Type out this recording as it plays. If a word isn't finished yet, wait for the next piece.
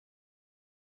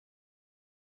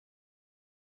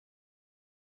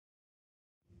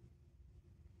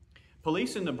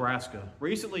Police in Nebraska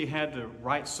recently had to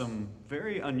write some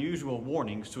very unusual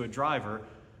warnings to a driver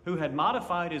who had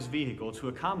modified his vehicle to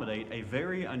accommodate a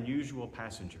very unusual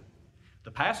passenger.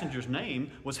 The passenger's name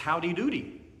was Howdy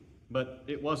Doody, but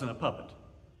it wasn't a puppet.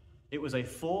 It was a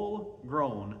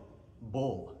full-grown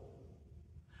bull.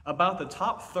 About the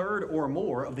top third or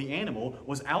more of the animal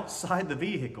was outside the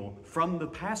vehicle from the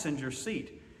passenger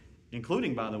seat,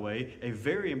 including, by the way, a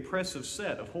very impressive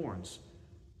set of horns.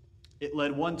 It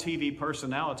led one TV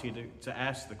personality to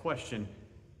ask the question,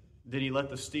 did he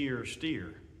let the steer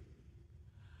steer?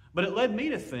 But it led me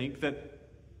to think that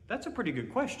that's a pretty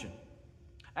good question.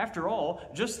 After all,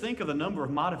 just think of the number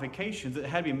of modifications that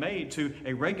had to be made to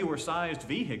a regular-sized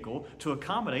vehicle to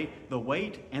accommodate the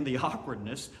weight and the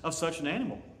awkwardness of such an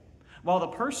animal. While the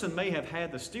person may have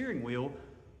had the steering wheel,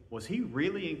 was he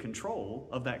really in control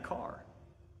of that car?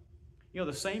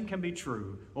 The same can be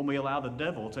true when we allow the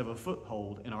devil to have a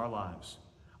foothold in our lives.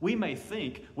 We may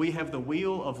think we have the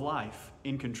wheel of life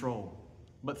in control,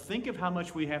 but think of how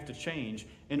much we have to change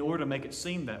in order to make it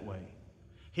seem that way.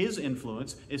 His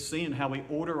influence is seen in how we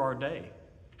order our day,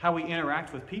 how we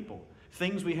interact with people,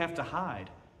 things we have to hide,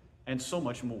 and so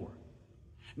much more.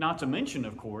 Not to mention,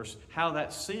 of course, how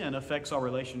that sin affects our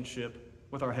relationship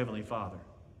with our Heavenly Father.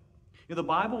 The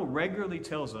Bible regularly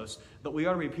tells us that we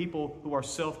are to be people who are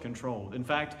self-controlled. In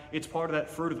fact, it's part of that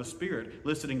fruit of the Spirit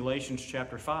listed in Galatians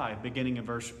chapter 5, beginning in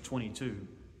verse 22.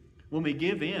 When we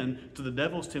give in to the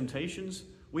devil's temptations,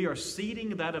 we are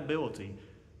ceding that ability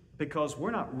because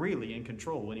we're not really in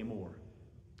control anymore.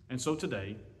 And so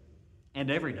today,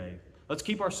 and every day, let's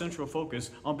keep our central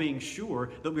focus on being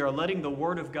sure that we are letting the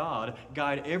Word of God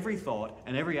guide every thought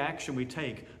and every action we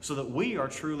take so that we are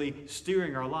truly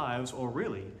steering our lives, or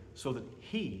really, so that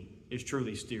He is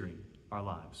truly steering our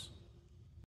lives.